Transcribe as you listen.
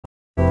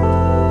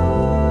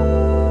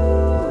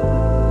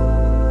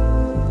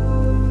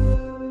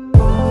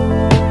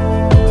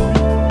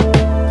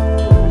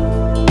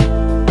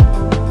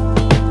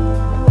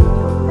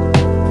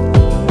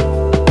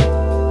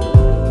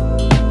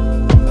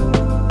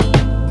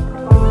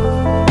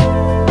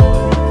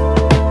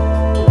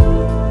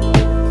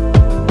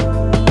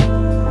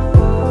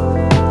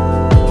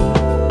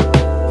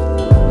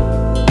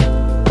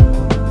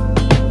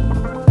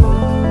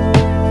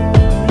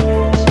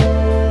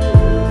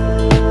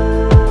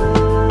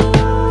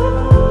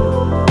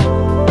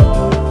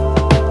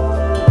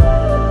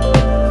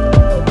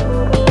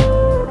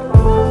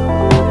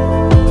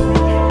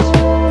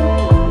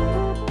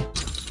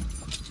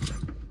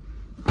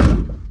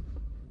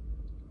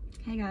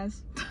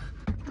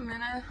I'm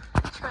gonna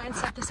try and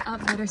set this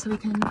up better so we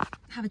can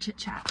have a chit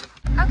chat.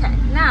 Okay,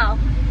 now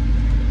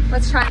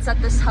let's try and set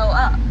this hoe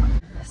up.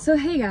 So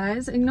hey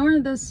guys,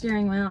 ignore the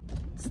steering wheel.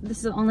 This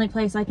is the only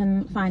place I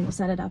can find to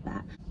set it up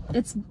at.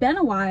 It's been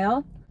a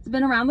while. It's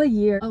been around a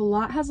year. A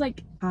lot has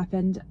like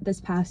happened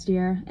this past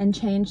year and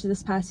changed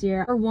this past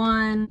year. For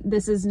one,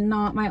 this is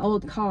not my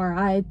old car.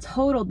 I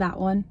totaled that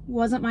one.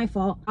 Wasn't my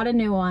fault. Got a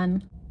new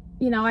one.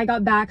 You know, I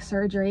got back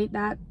surgery.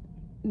 That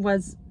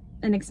was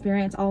an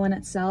experience all in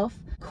itself.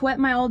 Quit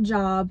my old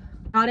job,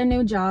 got a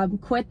new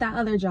job, quit that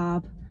other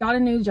job, got a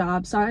new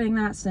job, starting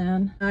that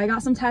soon. I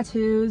got some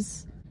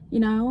tattoos. You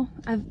know,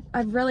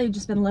 I've really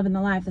just been living the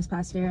life this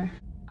past year.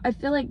 I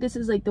feel like this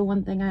is like the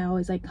one thing I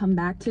always like come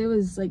back to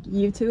is like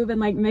YouTube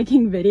and like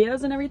making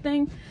videos and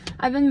everything.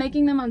 I've been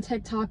making them on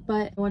TikTok,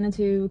 but I wanted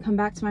to come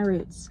back to my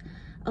roots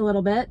a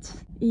little bit.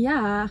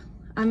 Yeah,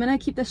 I'm gonna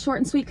keep this short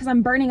and sweet because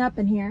I'm burning up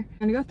in here.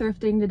 I'm gonna go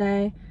thrifting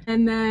today,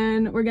 and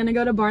then we're gonna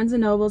go to Barnes &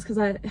 Nobles because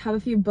I have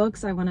a few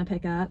books I want to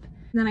pick up.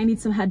 And then I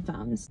need some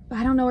headphones, but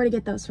I don't know where to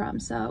get those from,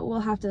 so we'll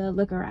have to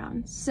look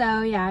around.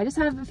 So yeah, I just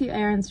have a few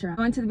errands to run.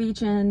 I went to the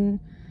beach in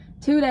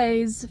 2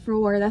 days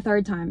for the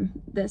 3rd time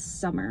this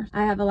summer.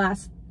 I have a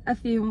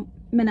few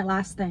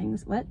last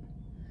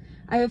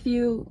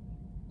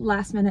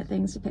minute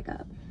things to pick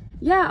up.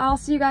 Yeah, I'll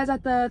see you guys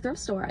at the thrift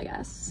store, I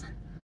guess.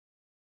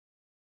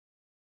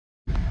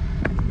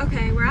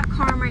 Okay, we're at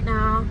Carm right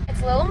now.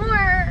 It's a little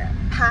more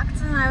packed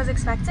than I was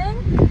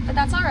expecting, but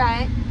that's all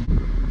right.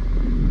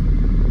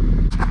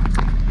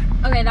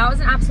 Okay, that was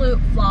an absolute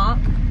flop.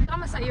 I'm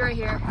gonna set you right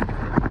here.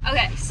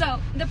 Okay, so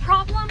the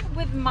problem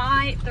with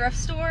my thrift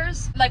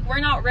stores, like we're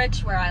not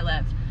rich where I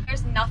live.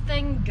 There's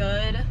nothing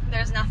good,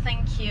 there's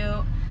nothing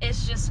cute.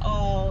 It's just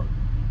all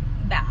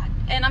bad.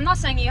 And I'm not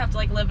saying you have to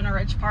like live in a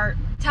rich part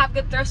to have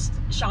good thrift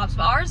shops,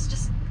 but ours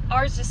just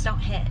don't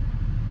hit.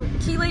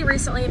 Keely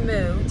recently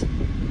moved.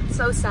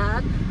 So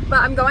sad. But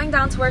I'm going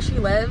down to where she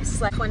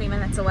lives, like 20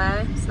 minutes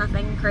away. It's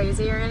nothing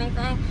crazy or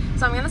anything.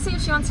 So I'm gonna see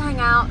if she wants to hang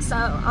out, so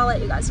I'll let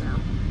you guys know.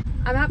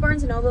 I'm at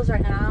Barnes & Nobles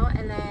right now,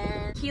 and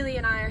then Keely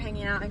and I are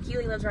hanging out, and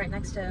Keely lives right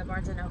next to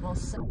Barnes & Nobles.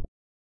 So.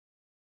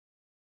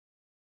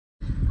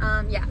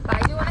 Yeah, but I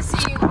do want to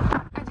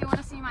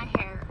see my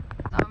hair.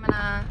 So I'm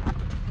gonna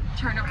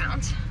turn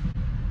around.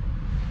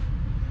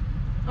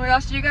 Oh my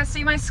gosh, do you guys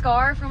see my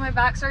scar from my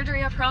back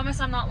surgery? I promise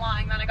I'm not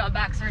lying that I got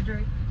back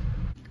surgery.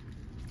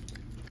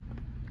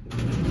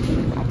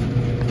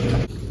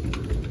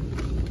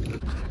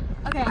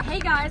 Okay, hey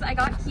guys, I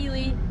got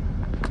Keely.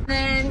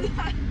 Then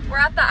we're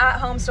at the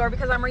at-home store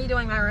because I'm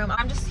redoing my room.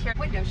 I'm just here.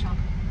 Window shop.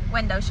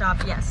 Window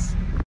shop, yes.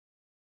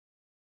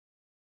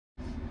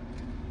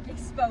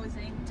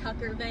 Exposing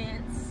Tucker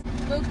Vance.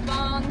 Luke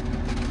Bong.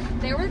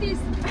 There were these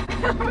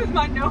With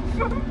my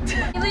notebook.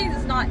 Keely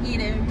is not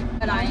eating,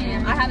 but I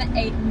am. I haven't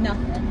ate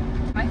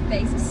nothing. My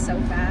face is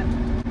so fat.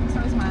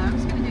 So is mine. I'm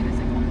just gonna do this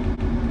again.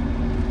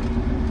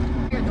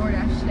 Here at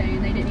DoorDash today,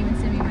 and they didn't even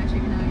send me my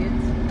chicken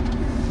nuggets.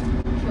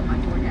 Kill my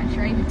DoorDasher.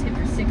 I even tipped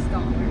her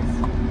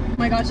 $6. Oh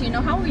my gosh, you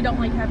know how we don't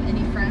like have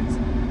any friends?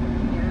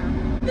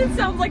 Yeah. It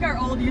sounds like our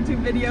old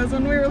YouTube videos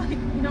when we were like, we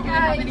don't really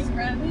have any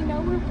friends. We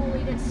know we're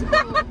bullied at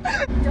school.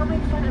 Don't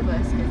make fun of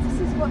us, because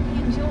this is what we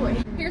enjoy.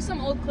 Here's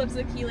some old clips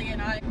of Keely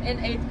and I in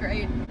 8th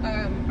grade,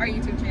 our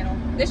YouTube channel.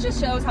 This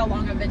just shows how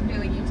long I've been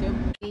doing YouTube.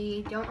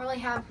 We don't really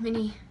have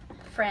many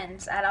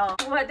friends at all.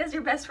 What does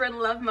your best friend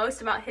love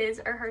most about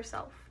his or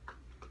herself?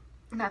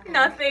 Nothing.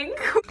 Nothing.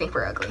 I think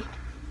we're ugly.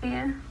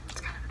 Yeah.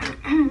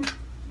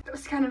 That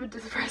was kind of a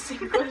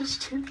depressing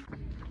question.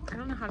 I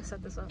don't know how to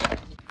set this up.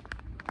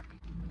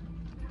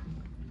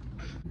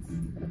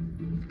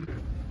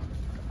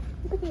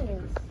 Look at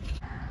this.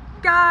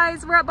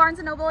 Guys, we're at Barnes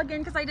 & Noble again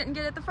because I didn't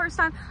get it the first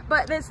time,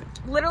 but this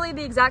literally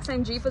the exact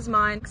same Jeep as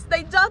mine.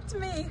 They ducked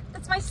me.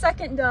 It's my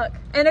second duck,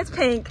 and it's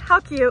pink. How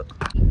cute.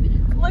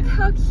 Look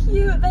how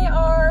cute they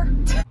are.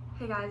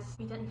 Hey guys,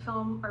 we didn't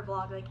film or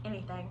vlog like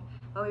anything,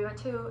 but we went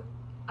to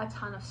a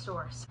ton of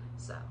stores,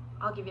 so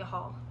I'll give you a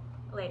haul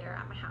later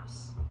at my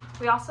house.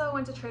 We also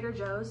went to Trader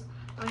Joe's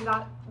and we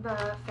got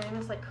the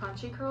famous like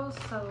crunchy curls,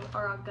 so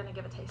we're gonna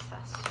give a taste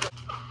test.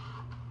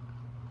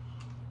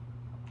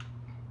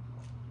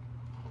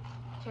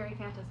 Cherry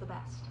Fanta's the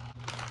best.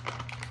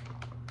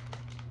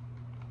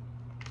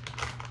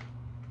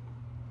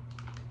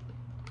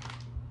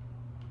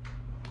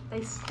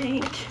 They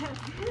stink.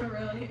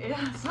 Really?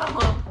 Yeah, so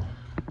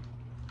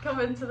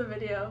come into the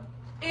video.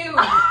 Ew.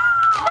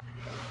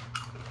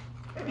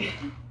 Let me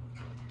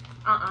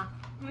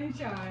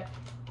try it.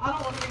 I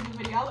don't want to read the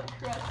video. I look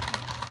crusty.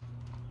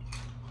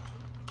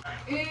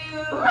 Ew.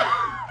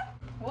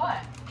 What?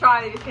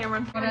 Try these,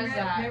 Cameron. What is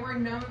that? They were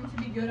known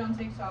to be good on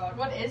TikTok.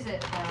 What is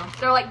it though?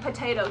 They're like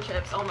potato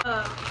chips. Oh my.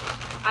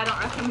 I don't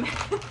recommend.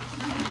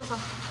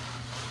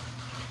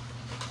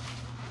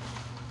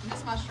 This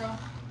is my straw.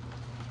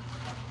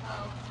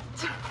 Oh.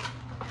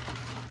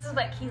 This is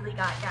what Keely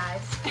got,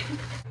 guys.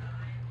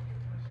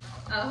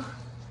 Oh.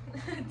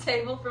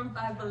 Table from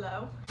Five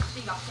Below.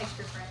 She got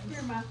picture frames. Here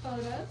are my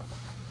photos.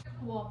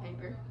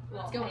 Wallpaper.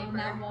 Let's go on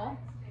that wall.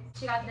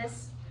 She got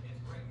this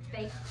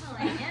fake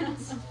plant,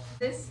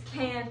 this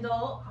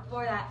candle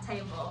for that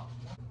table,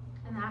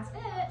 and that's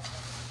it.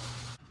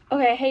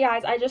 Okay, hey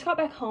guys, I just got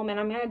back home and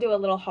I'm gonna do a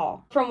little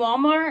haul. From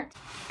Walmart,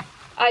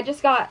 I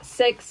just got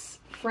 6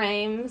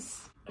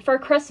 frames. For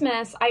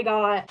Christmas, I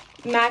got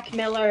Mac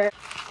Miller,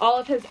 all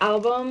of his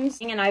albums,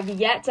 and I've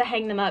yet to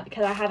hang them up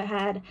because I haven't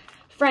had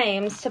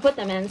frames to put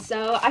them in,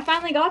 so I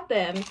finally got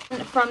them.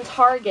 From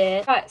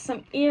Target, got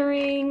some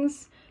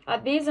earrings,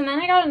 got these, and then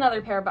I got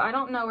another pair, but I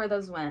don't know where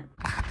those went.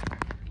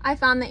 I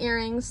found the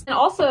earrings. And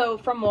also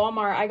from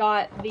Walmart, I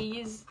got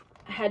these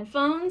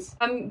headphones.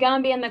 I'm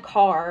gonna be in the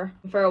car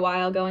for a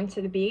while going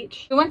to the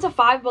beach. We went to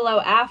Five Below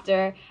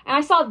after, and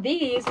I saw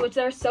these, which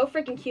they're so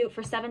freaking cute,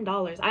 for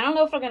 $7. I don't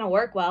know if they're gonna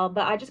work well,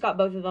 but I just got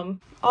both of them.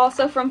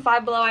 Also from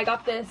Five Below, I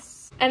got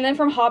this. And then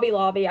from Hobby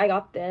Lobby, I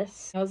got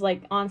this. It was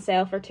like on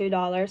sale for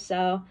 $2,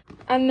 so.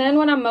 And then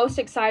what I'm most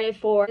excited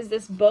for is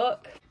this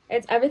book.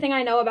 It's Everything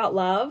I Know About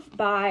Love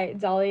by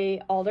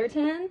Dolly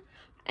Alderton.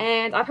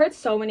 And I've heard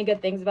so many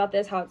good things about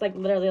this, how it's like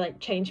literally like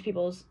changed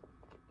people's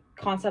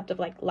concept of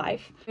like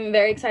life. I'm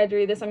very excited to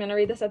read this. I'm gonna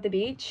read this at the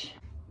beach.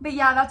 But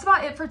yeah, that's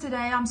about it for today.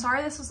 I'm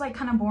sorry this was like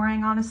kind of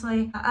boring,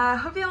 honestly. I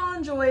hope you all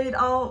enjoyed.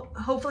 I'll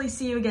hopefully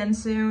see you again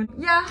soon.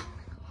 Yeah,